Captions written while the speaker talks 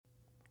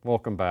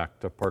Welcome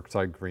back to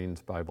Parkside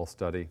Green's Bible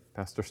Study.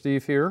 Pastor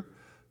Steve here,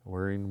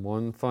 wearing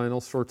one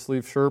final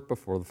short-sleeve shirt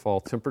before the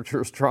fall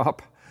temperatures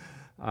drop.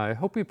 I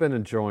hope you've been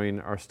enjoying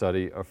our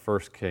study of 1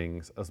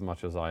 Kings as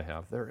much as I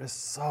have. There is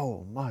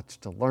so much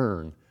to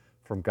learn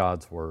from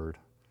God's Word.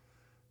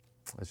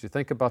 As you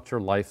think about your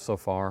life so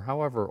far,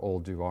 however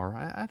old you are,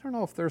 I don't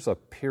know if there's a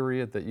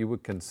period that you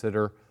would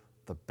consider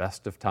the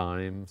best of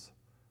times,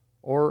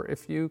 or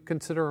if you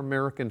consider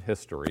American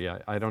history,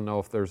 I don't know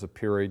if there's a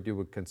period you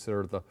would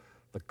consider the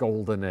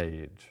golden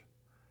age.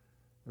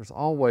 There's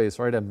always,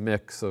 right, a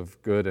mix of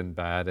good and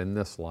bad in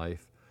this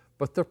life,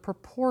 but the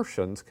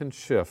proportions can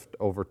shift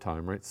over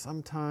time, right?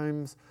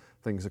 Sometimes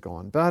things are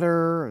going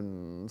better,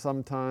 and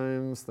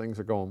sometimes things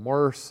are going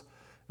worse.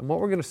 And what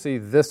we're going to see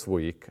this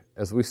week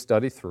as we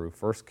study through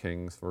 1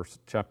 Kings,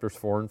 chapters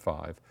 4 and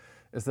 5,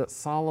 is that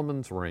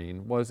Solomon's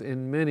reign was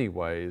in many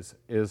ways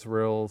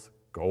Israel's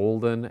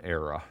golden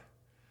era.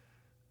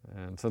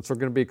 And since we're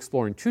going to be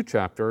exploring 2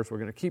 chapters, we're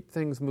going to keep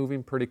things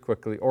moving pretty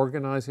quickly,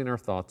 organizing our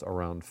thoughts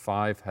around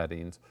 5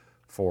 headings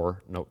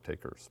for note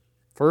takers.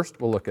 First,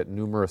 we'll look at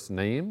numerous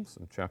names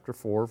in chapter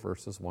 4,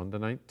 verses 1 to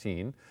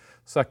 19.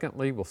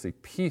 Secondly, we'll see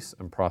peace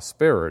and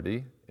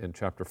prosperity in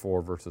chapter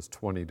 4, verses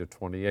 20 to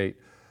 28.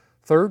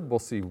 Third, we'll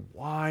see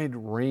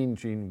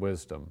wide-ranging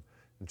wisdom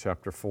in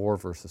chapter 4,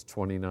 verses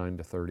 29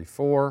 to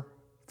 34.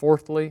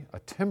 Fourthly, a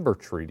timber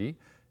treaty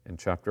in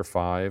chapter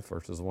 5,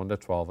 verses 1 to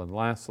 12. And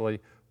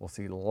lastly, we'll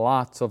see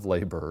lots of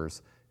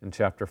laborers in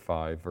chapter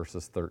 5,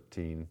 verses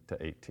 13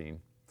 to 18.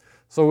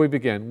 So we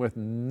begin with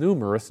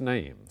numerous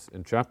names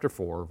in chapter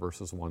 4,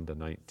 verses 1 to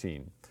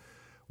 19.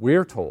 We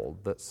are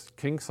told that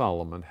King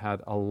Solomon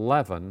had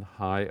 11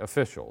 high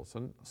officials,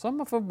 and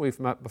some of them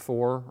we've met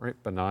before,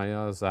 right?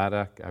 Benaiah,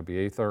 Zadok,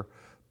 Abiathar,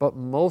 but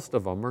most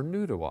of them are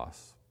new to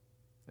us.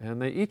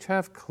 And they each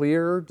have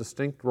clear,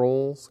 distinct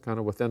roles kind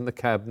of within the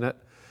cabinet.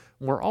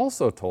 We're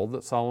also told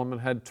that Solomon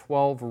had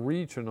 12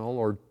 regional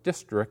or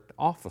district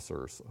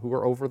officers who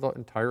were over the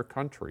entire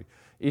country.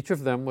 Each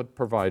of them would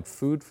provide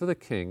food for the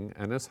king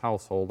and his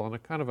household on a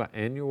kind of an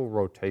annual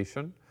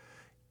rotation,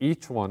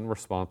 each one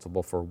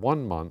responsible for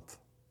 1 month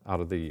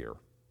out of the year.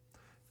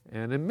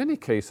 And in many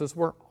cases,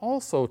 we're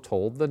also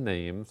told the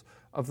names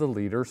of the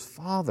leaders'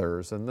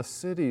 fathers and the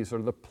cities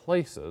or the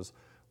places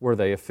where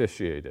they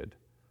officiated.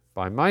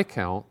 By my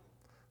count,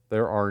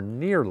 there are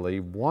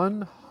nearly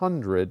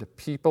 100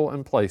 people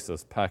and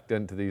places packed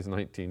into these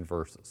 19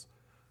 verses.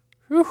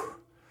 Whew!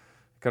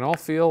 It can all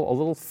feel a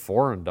little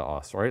foreign to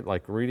us, right?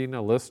 Like reading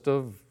a list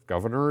of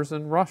governors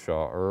in Russia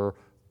or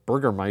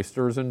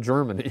burgermeisters in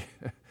Germany.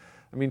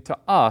 I mean, to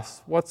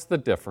us, what's the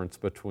difference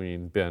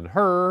between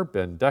Ben-Hur,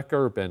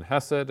 Ben-Decker,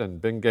 Ben-Hesed,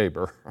 and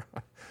Ben-Gaber?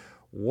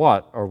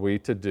 What are we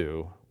to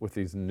do with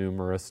these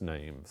numerous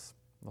names?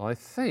 Well, I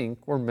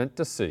think we're meant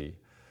to see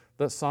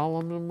that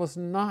Solomon was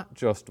not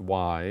just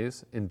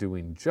wise in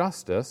doing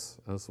justice,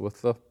 as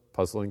with the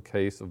puzzling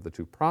case of the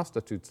 2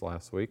 prostitutes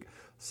last week.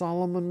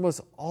 Solomon was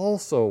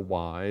also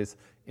wise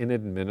in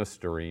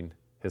administering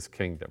his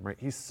kingdom, right?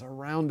 He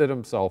surrounded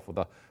himself with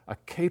a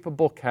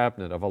capable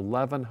cabinet of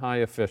 11 high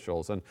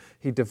officials, and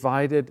he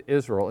divided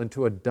Israel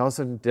into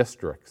 12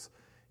 districts,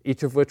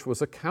 each of which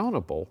was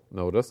accountable,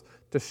 notice,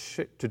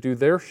 to do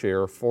their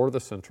share for the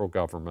central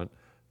government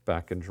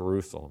back in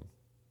Jerusalem.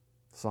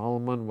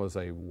 Solomon was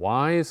a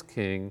wise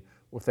king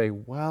with a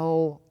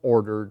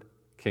well-ordered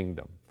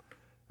kingdom.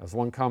 As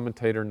one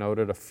commentator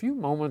noted, a few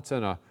moments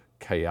in a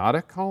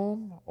chaotic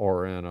home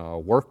or in a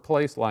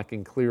workplace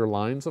lacking clear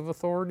lines of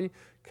authority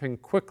can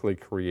quickly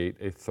create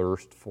a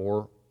thirst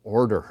for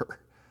order.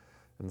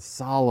 And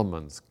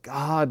Solomon's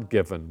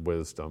God-given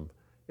wisdom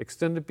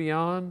extended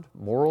beyond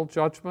moral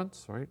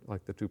judgments, right,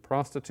 like the 2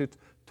 prostitutes,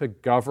 to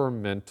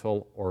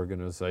governmental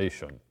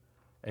organization.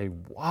 A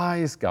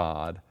wise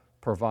God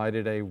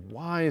provided a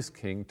wise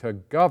king to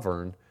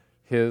govern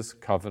his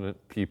covenant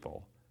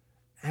people.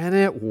 And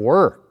it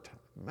worked.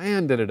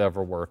 Man, did it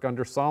ever work.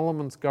 Under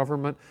Solomon's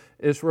government,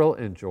 Israel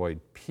enjoyed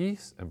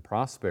peace and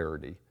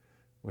prosperity,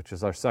 which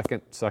is our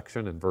second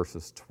section in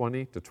verses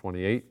 20 to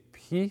 28,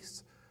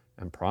 peace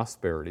and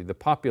prosperity. The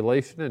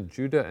population in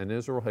Judah and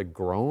Israel had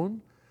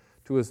grown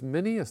to as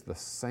many as the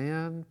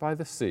sand by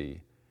the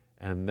sea,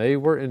 and they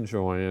were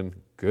enjoying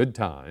good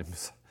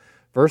times.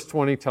 Verse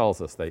 20 tells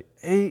us they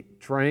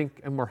ate,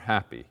 drank, and were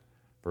happy.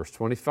 Verse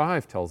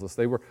 25 tells us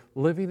they were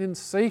living in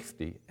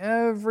safety,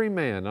 every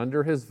man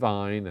under his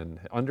vine and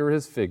under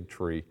his fig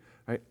tree.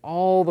 Right?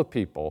 All the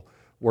people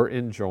were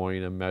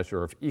enjoying a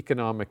measure of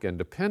economic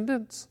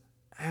independence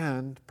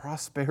and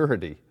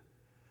prosperity,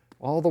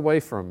 all the way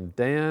from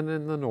Dan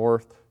in the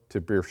north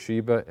to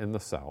Beersheba in the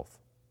south.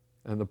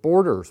 And the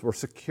borders were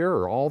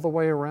secure all the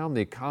way around. The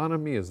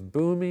economy is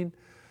booming.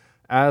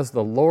 As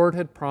the Lord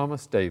had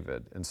promised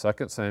David in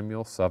 2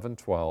 Samuel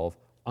 7:12,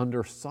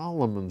 under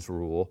Solomon's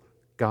rule,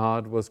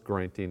 God was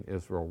granting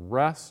Israel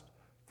rest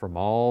from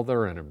all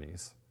their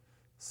enemies.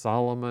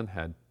 Solomon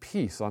had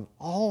peace on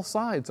all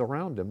sides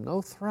around him,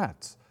 no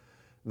threats.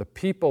 The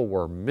people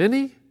were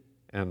many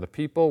and the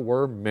people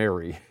were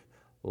merry.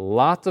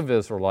 Lots of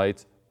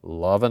Israelites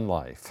loving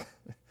life.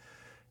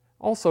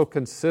 Also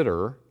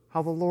consider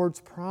how the Lord's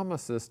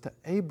promises to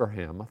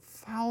Abraham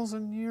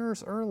 1,000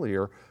 years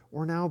earlier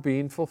were now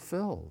being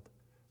fulfilled.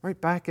 Right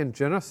back in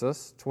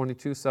Genesis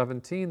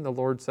 22:17, the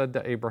Lord said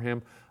to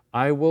Abraham,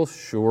 I will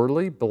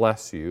surely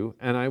bless you,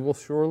 and I will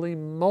surely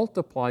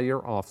multiply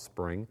your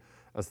offspring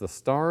as the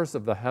stars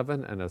of the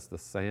heaven and as the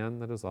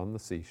sand that is on the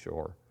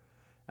seashore.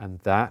 And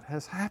that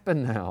has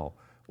happened now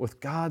with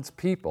God's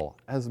people,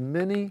 as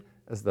many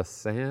as the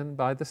sand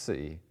by the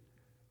sea.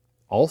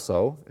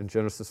 Also, in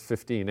Genesis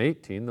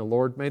 15:18, the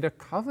Lord made a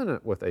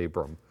covenant with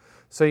Abram,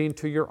 saying,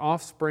 to your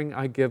offspring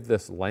I give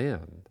this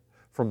land,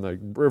 from the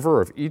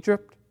river of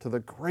Egypt to the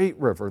great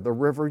river, the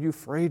river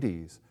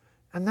Euphrates.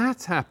 And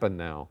that's happened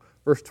now.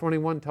 Verse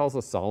 21 tells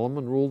us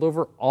Solomon ruled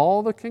over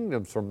all the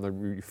kingdoms from the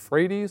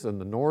Euphrates in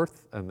the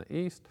north and the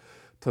east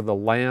to the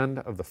land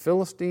of the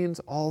Philistines,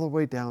 all the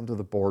way down to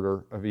the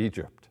border of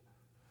Egypt.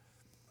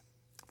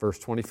 Verse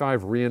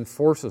 25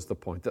 reinforces the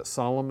point that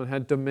Solomon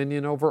had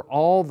dominion over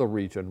all the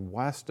region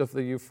west of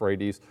the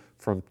Euphrates,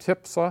 from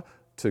Tiphsah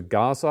to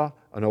Gaza,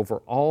 and over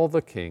all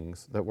the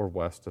kings that were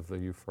west of the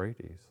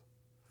Euphrates.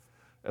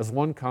 As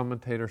one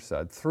commentator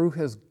said, through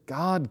his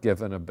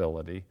God-given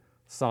ability,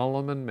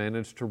 Solomon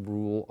managed to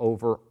rule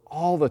over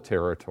all the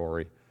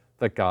territory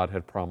that God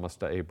had promised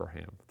to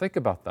Abraham. Think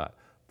about that.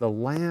 The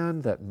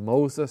land that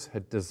Moses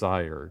had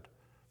desired,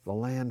 the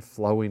land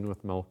flowing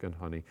with milk and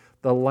honey,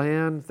 the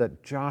land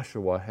that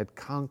Joshua had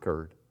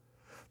conquered,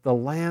 the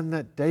land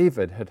that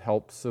David had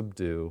helped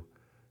subdue,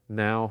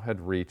 now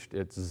had reached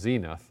its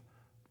zenith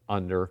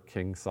under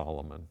King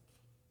Solomon.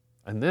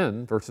 And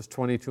then verses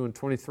 22 and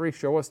 23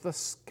 show us the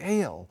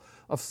scale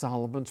of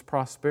Solomon's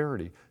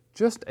prosperity.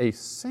 Just a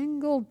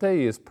single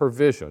day's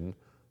provision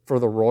for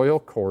the royal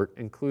court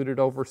included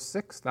over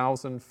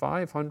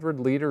 6,500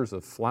 liters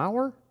of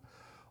flour,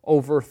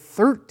 over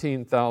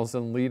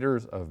 13,000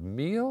 liters of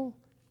meal,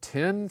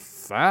 10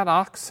 fat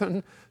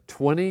oxen,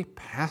 20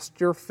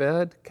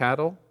 pasture-fed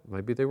cattle,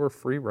 maybe they were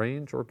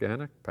free-range,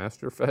 organic,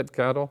 pasture-fed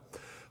cattle,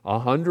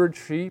 100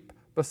 sheep,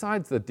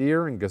 besides the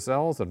deer and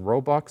gazelles and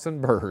roebucks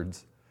and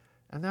birds.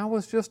 And that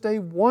was just a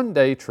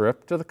one-day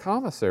trip to the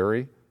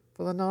commissary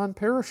for the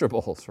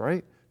non-perishables,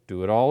 right?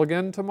 Do it all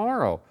again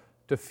tomorrow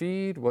to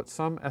feed what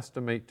some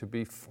estimate to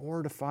be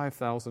 4,000 to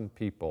 5,000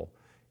 people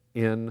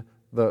in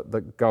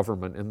the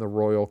government, in the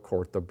royal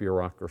court, the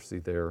bureaucracy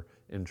there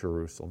in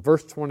Jerusalem.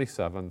 Verse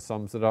 27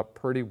 sums it up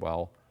pretty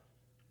well.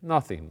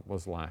 Nothing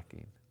was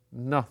lacking.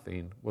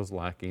 Nothing was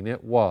lacking.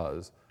 It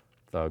was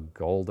the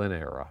golden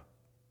era.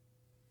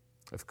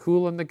 If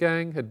Kool and the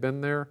gang had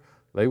been there,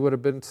 they would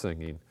have been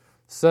singing,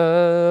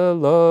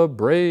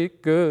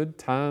 celebrate good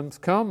times,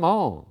 come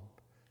on.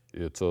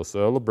 It's a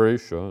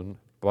celebration.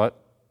 But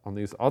on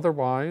these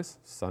otherwise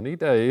sunny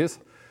days,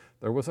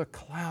 there was a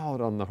cloud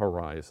on the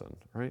horizon,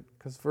 right?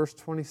 Because verse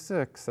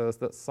 26 says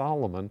that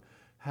Solomon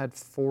had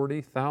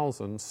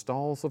 40,000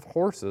 stalls of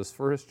horses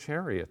for his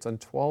chariots and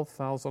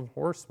 12,000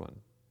 horsemen.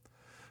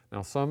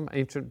 Now, some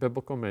ancient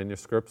biblical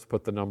manuscripts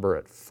put the number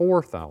at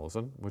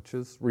 4,000, which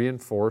is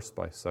reinforced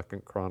by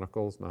 2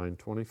 Chronicles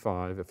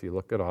 9:25 if you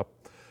look it up.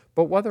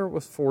 But whether it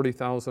was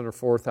 40,000 or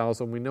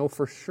 4,000, we know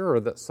for sure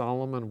that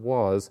Solomon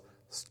was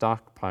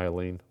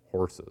stockpiling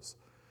horses,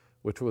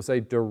 which was a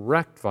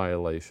direct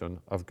violation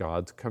of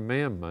God's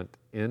commandment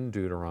in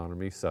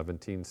Deuteronomy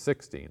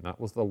 17:16. That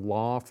was the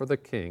law for the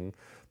king,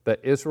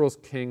 that Israel's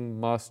king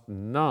must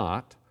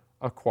not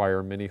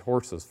acquire many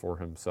horses for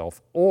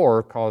himself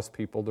or cause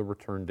people to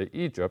return to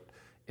Egypt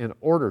in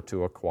order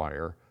to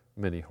acquire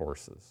many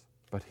horses.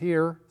 But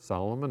here,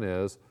 Solomon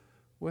is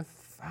with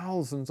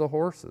thousands of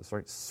horses,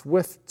 right?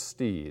 Swift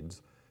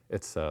steeds,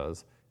 it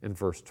says in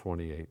verse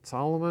 28.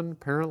 Solomon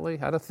apparently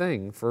had a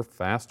thing for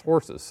fast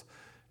horses.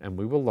 And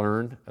we will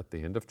learn at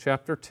the end of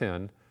chapter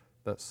 10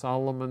 that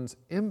Solomon's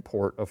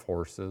import of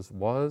horses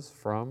was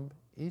from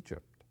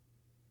Egypt.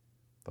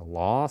 The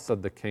law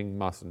said the king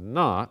must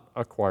not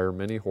acquire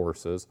many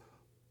horses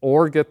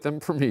or get them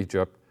from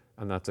Egypt,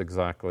 and that's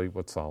exactly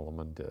what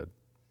Solomon did.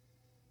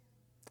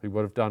 He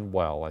would have done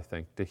well, I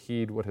think, to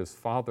heed what his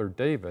father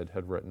David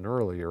had written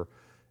earlier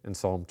in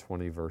Psalm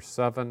 20, verse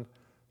 7.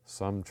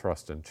 Some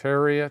trust in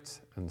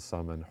chariots and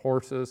some in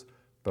horses,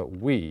 but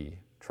we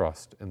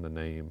trust in the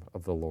name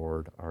of the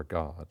Lord our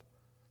God.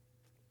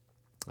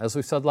 As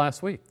we said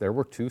last week, there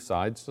were two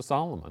sides to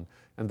Solomon,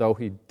 and though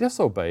he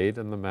disobeyed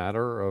in the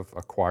matter of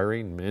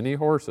acquiring many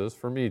horses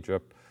from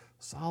Egypt,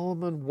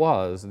 Solomon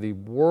was the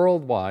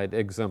worldwide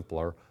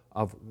exemplar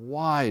of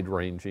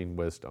wide-ranging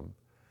wisdom.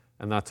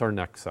 And that's our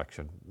next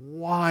section,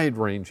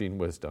 wide-ranging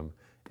wisdom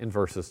in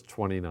verses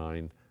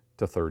 29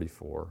 to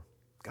 34.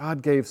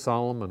 God gave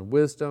Solomon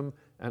wisdom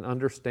and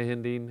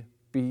understanding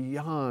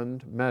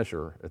beyond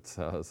measure, it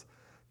says.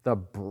 The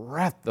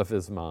breadth of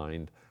his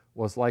mind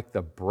was like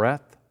the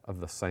breadth of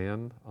the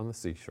sand on the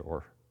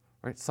seashore.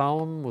 Right?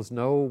 Solomon was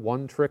no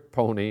one-trick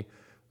pony,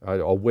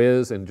 a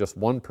whiz in just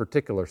one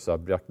particular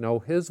subject. No,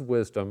 his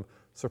wisdom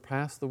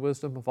surpassed the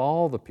wisdom of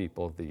all the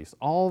people of the East,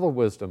 all the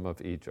wisdom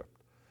of Egypt.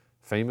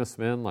 Famous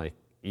men like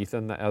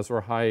Ethan the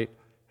Ezrahite,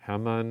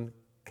 Heman,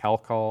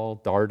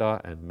 Calcol, Darda,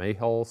 and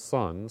Mahil's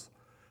sons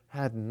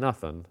had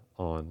nothing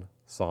on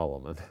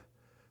Solomon.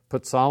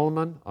 Put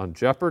Solomon on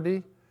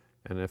jeopardy,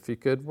 and if he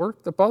could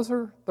work the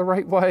buzzer the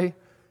right way,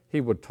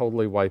 he would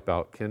totally wipe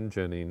out Ken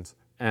Jennings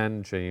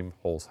and James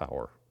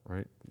Holzhauer,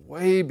 right?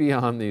 Way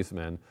beyond these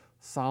men,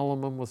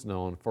 Solomon was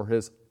known for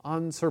his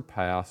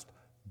unsurpassed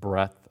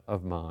breadth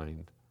of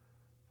mind.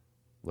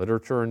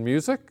 Literature and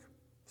music,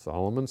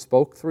 Solomon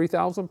spoke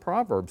 3,000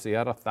 proverbs. He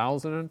had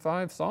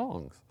 1,005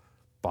 songs.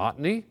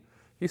 Botany,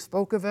 he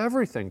spoke of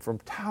everything from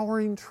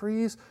towering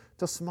trees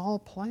to small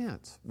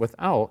plants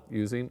without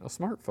using a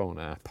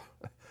smartphone app.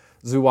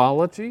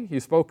 Zoology, he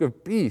spoke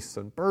of beasts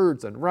and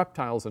birds and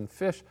reptiles and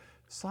fish.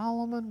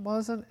 Solomon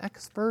was an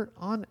expert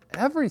on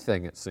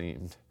everything, it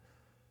seemed,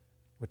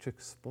 which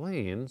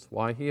explains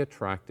why he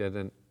attracted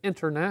an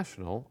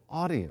international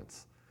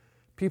audience.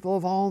 People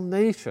of all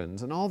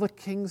nations and all the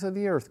kings of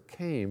the earth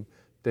came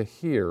to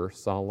hear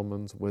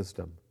Solomon's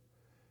wisdom.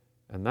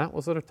 And that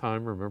was at a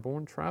time, remember,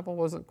 when travel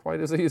wasn't quite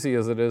as easy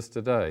as it is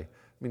today.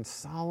 I mean,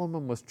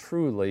 Solomon was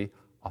truly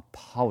a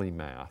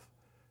polymath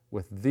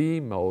with the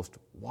most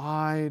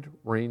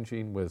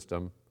wide-ranging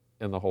wisdom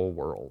in the whole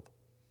world.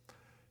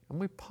 And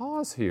we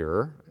pause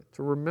here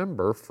to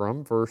remember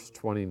from verse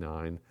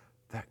 29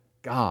 that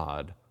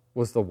God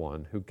was the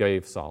one who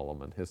gave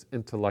Solomon his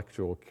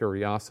intellectual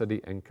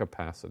curiosity and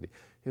capacity.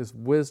 His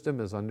wisdom,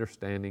 his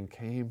understanding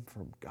came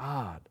from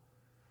God.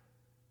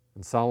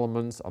 And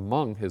Solomon's,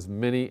 among his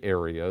many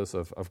areas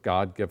of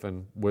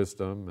God-given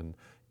wisdom and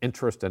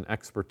interest and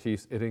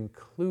expertise, it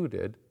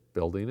included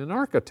building and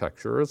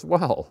architecture as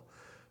well,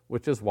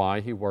 which is why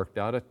he worked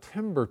out a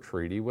timber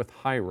treaty with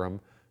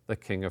Hiram, the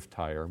king of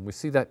Tyre. And we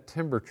see that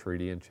timber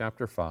treaty in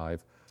chapter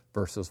 5,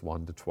 verses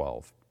 1 to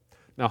 12.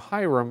 Now,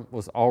 Hiram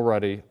was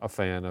already a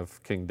fan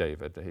of King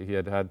David. He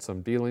had had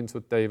some dealings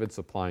with David,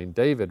 supplying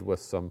David with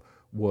some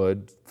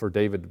wood for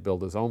David to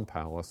build his own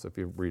palace, if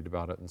you read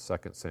about it in 2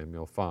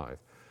 Samuel 5.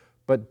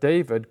 But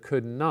David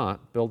could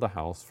not build a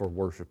house for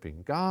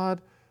worshiping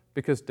God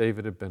because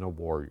David had been a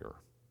warrior.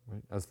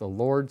 Right? As the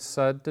Lord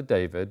said to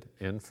David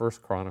in 1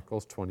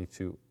 Chronicles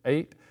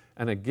 22:8,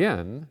 and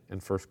again in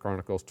 1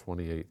 Chronicles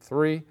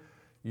 28:3,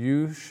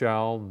 you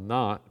shall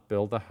not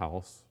build a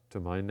house to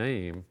my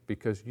name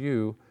because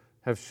you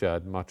have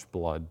shed much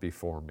blood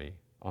before me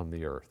on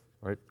the earth.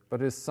 Right?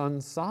 But his son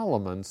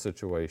Solomon's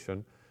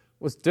situation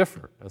was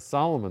different. As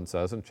Solomon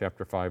says in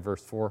chapter 5,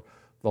 verse 4,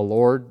 the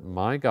Lord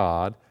my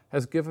God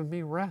has given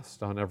me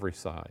rest on every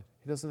side.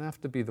 He doesn't have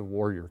to be the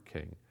warrior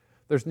king.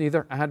 There's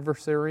neither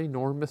adversary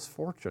nor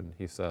misfortune,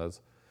 he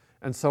says.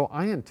 And so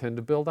I intend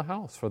to build a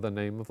house for the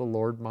name of the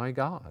Lord my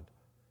God.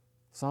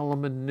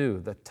 Solomon knew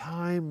the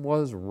time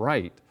was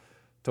right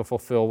to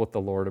fulfill what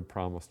the Lord had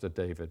promised to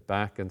David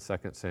back in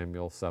 2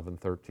 Samuel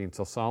 7:13.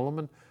 So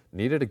Solomon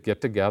needed to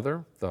get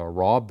together the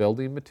raw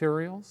building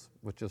materials,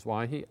 which is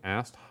why he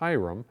asked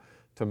Hiram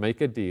to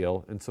make a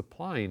deal in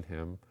supplying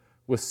him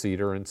with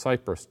cedar and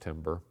cypress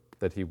timber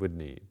that he would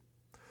need.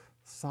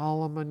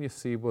 Solomon, you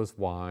see, was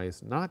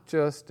wise not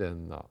just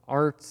in the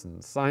arts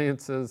and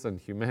sciences and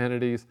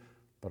humanities,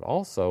 but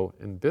also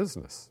in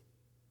business.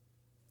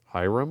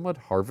 Hiram would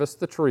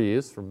harvest the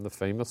trees from the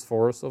famous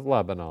forests of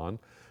Lebanon,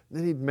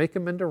 then he'd make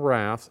them into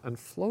rafts and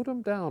float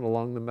them down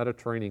along the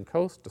Mediterranean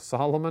coast to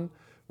Solomon,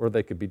 where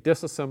they could be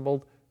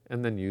disassembled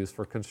and then used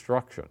for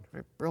construction.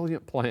 A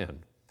brilliant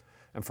plan.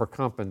 And for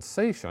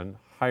compensation,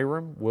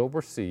 Hiram will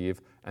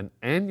receive an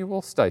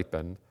annual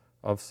stipend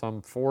of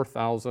some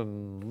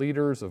 4,000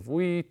 liters of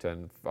wheat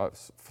and,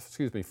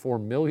 4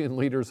 million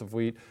liters of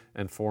wheat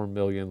and 4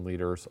 million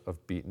liters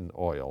of beaten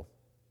oil.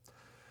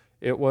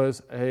 It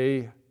was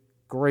a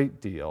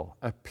great deal,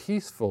 a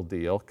peaceful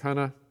deal, kind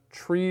of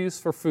trees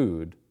for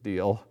food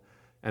deal,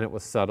 and it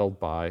was settled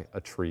by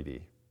a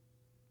treaty.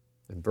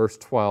 In verse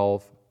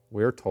 12,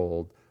 we're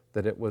told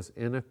that it was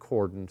in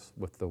accordance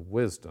with the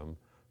wisdom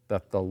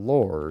that the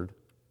Lord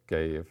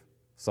gave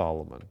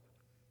Solomon.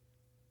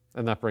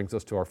 And that brings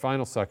us to our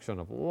final section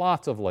of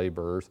lots of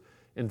laborers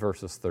in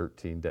verses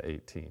 13 to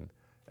 18.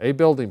 A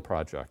building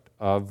project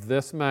of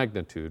this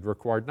magnitude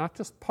required not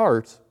just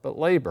parts, but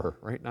labor,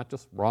 right? Not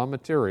just raw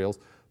materials,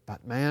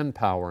 but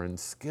manpower and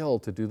skill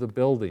to do the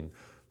building.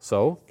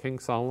 So King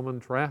Solomon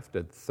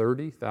drafted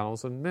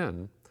 30,000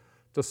 men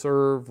to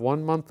serve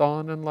 1 month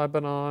on in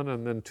Lebanon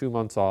and then 2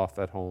 months off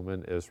at home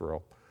in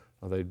Israel.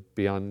 They'd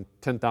be on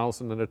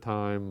 10,000 at a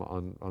time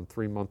on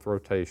 3-month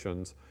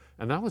rotations.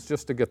 And that was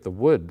just to get the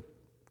wood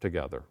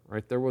together,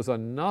 right? There was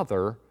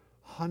another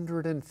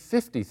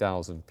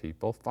 150,000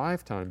 people,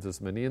 5 times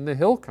as many in the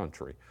hill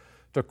country,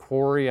 to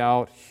quarry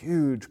out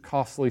huge,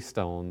 costly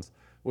stones,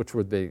 which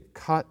would be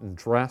cut and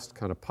dressed,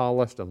 kind of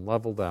polished and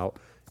leveled out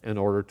in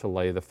order to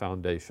lay the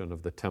foundation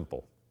of the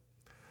temple.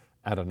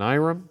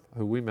 Adoniram,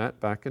 who we met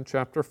back in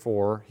chapter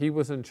 4, he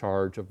was in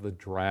charge of the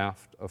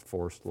draft of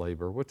forced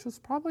labor, which is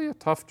probably a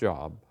tough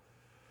job.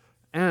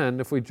 And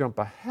if we jump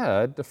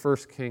ahead to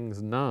 1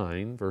 Kings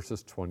 9,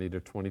 verses 20 to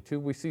 22,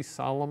 we see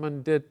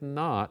Solomon did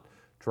not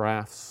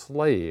draft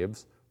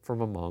slaves from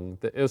among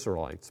the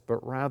Israelites,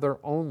 but rather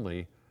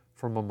only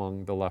from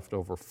among the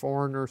leftover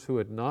foreigners who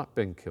had not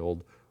been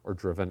killed or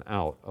driven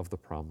out of the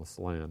promised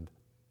land.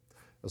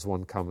 As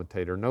one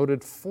commentator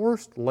noted,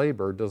 forced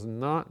labor does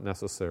not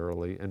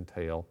necessarily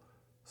entail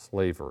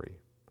slavery.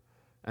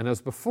 And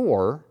as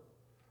before,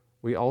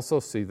 we also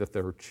see that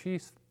there were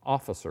chief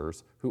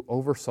officers who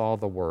oversaw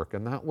the work,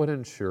 and that would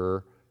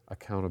ensure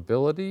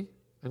accountability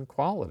and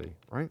quality,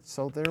 right?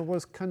 So there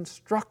was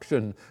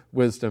construction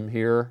wisdom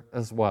here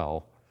as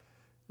well.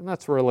 And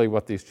that's really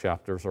what these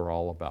chapters are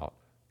all about.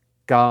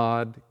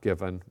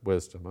 God-given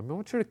wisdom. I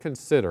want you to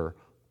consider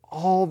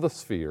all the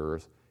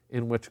spheres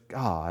in which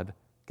God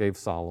gave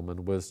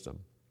Solomon wisdom.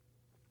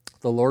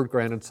 The Lord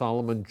granted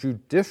Solomon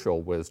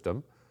judicial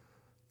wisdom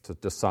to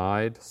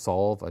decide,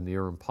 solve a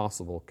near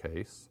impossible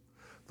case.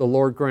 The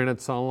Lord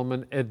granted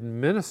Solomon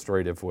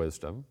administrative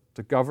wisdom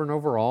to govern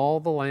over all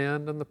the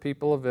land and the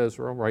people of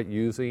Israel, right,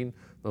 using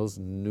those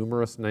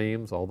numerous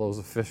names, all those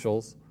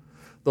officials.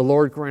 The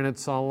Lord granted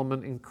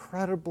Solomon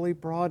incredibly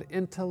broad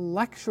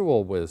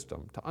intellectual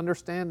wisdom to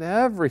understand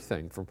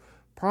everything from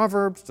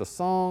proverbs to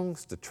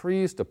songs to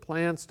trees to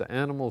plants to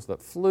animals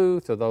that flew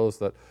to those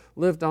that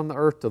lived on the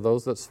earth to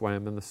those that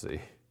swam in the sea.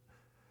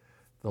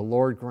 The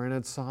Lord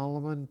granted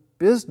Solomon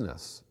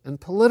business and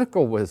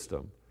political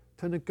wisdom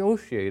to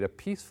negotiate a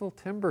peaceful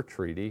timber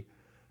treaty,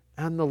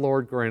 and the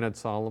Lord granted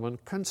Solomon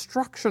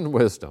construction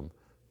wisdom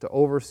to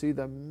oversee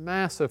the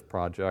massive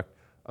project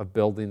of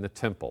building the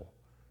temple,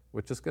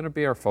 which is going to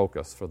be our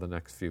focus for the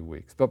next few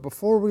weeks. But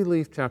before we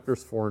leave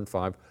chapters 4 and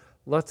 5,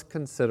 let's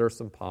consider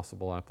some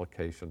possible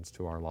applications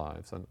to our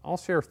lives. And I'll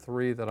share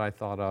 3 that I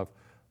thought of.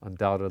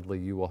 Undoubtedly,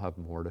 you will have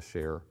more to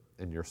share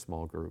in your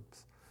small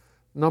groups.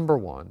 Number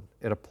 1,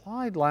 it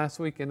applied last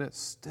week and it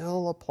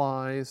still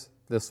applies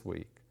this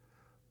week.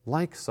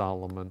 Like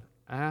Solomon,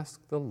 ask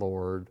the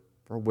Lord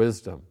for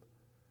wisdom.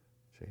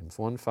 James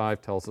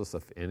 1:5 tells us,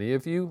 if any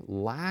of you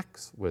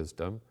lacks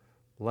wisdom,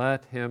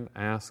 let him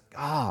ask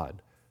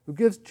God, who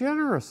gives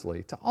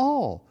generously to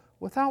all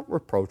without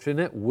reproach, and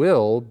it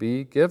will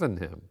be given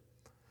him.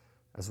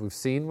 As we've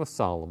seen with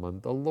Solomon,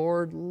 the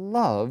Lord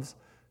loves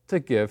to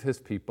give his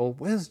people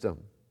wisdom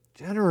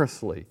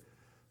generously.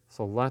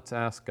 So let's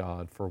ask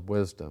God for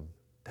wisdom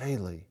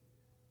daily.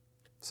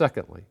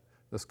 Secondly,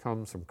 this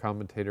comes from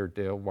commentator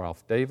Dale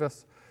Ralph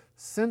Davis.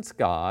 Since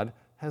God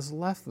has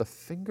left the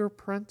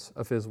fingerprints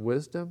of his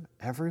wisdom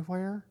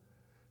everywhere,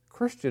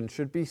 Christians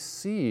should be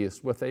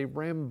seized with a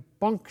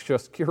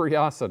rambunctious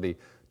curiosity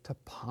to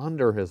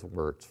ponder his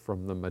words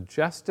from the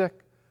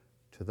majestic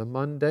to the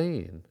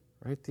mundane.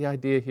 Right? The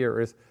idea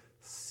here is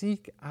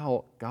seek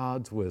out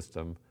God's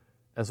wisdom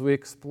as we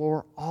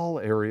explore all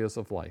areas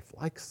of life.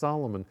 Like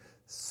Solomon,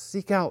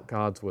 seek out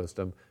God's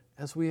wisdom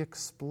as we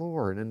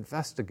explore and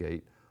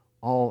investigate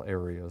all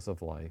areas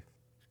of life.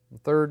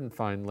 And third and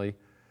finally,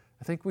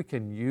 I think we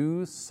can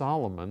use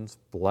Solomon's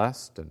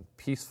blessed and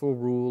peaceful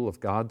rule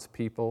of God's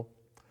people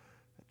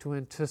to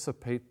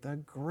anticipate the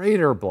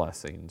greater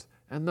blessings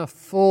and the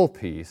full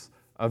peace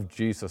of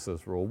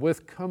Jesus' rule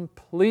with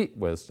complete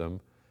wisdom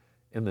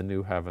in the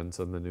new heavens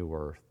and the new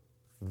earth.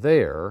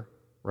 There,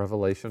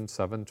 Revelation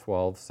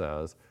 7:12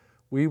 says,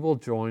 we will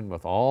join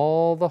with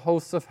all the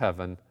hosts of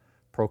heaven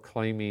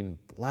proclaiming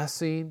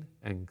blessing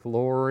and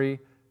glory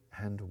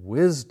and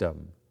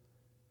wisdom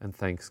and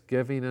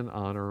thanksgiving and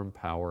honor and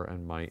power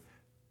and might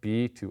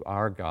be to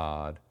our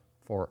God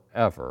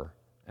forever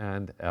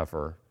and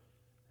ever.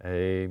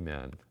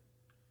 Amen.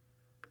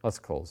 Let's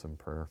close in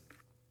prayer.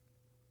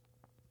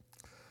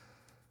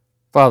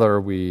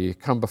 Father, we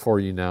come before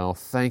you now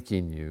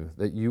thanking you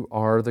that you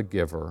are the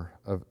giver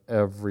of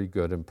every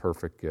good and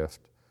perfect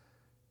gift,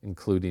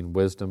 including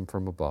wisdom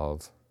from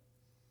above.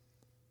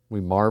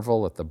 We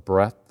marvel at the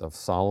breadth of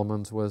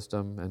Solomon's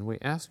wisdom, and we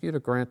ask you to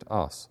grant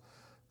us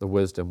the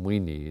wisdom we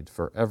need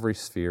for every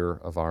sphere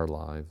of our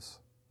lives.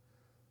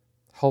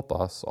 Help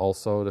us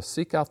also to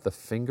seek out the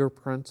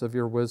fingerprints of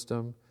your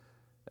wisdom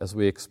as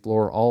we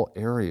explore all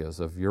areas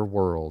of your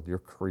world, your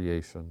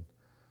creation.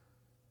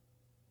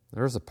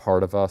 There's a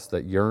part of us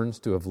that yearns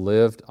to have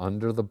lived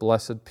under the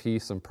blessed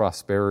peace and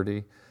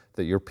prosperity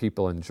that your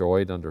people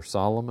enjoyed under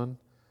Solomon,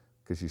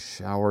 because you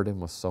showered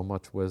him with so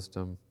much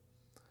wisdom.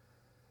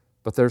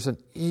 But there's an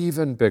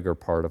even bigger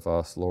part of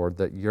us, Lord,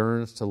 that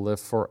yearns to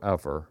live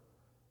forever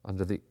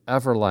under the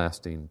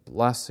everlasting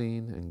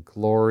blessing and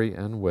glory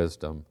and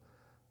wisdom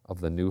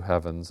of the new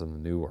heavens and the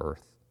new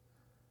earth.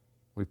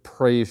 We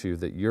praise you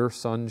that your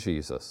Son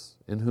Jesus,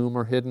 in whom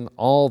are hidden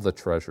all the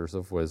treasures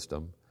of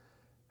wisdom,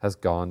 has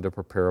gone to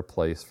prepare a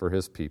place for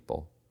his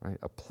people, right?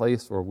 A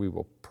place where we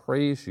will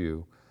praise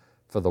you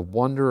for the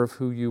wonder of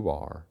who you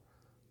are,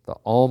 the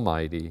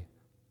almighty,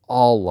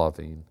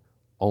 all-loving,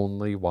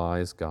 only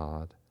wise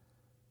God.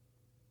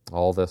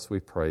 All this we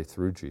pray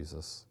through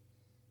Jesus.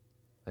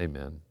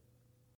 Amen.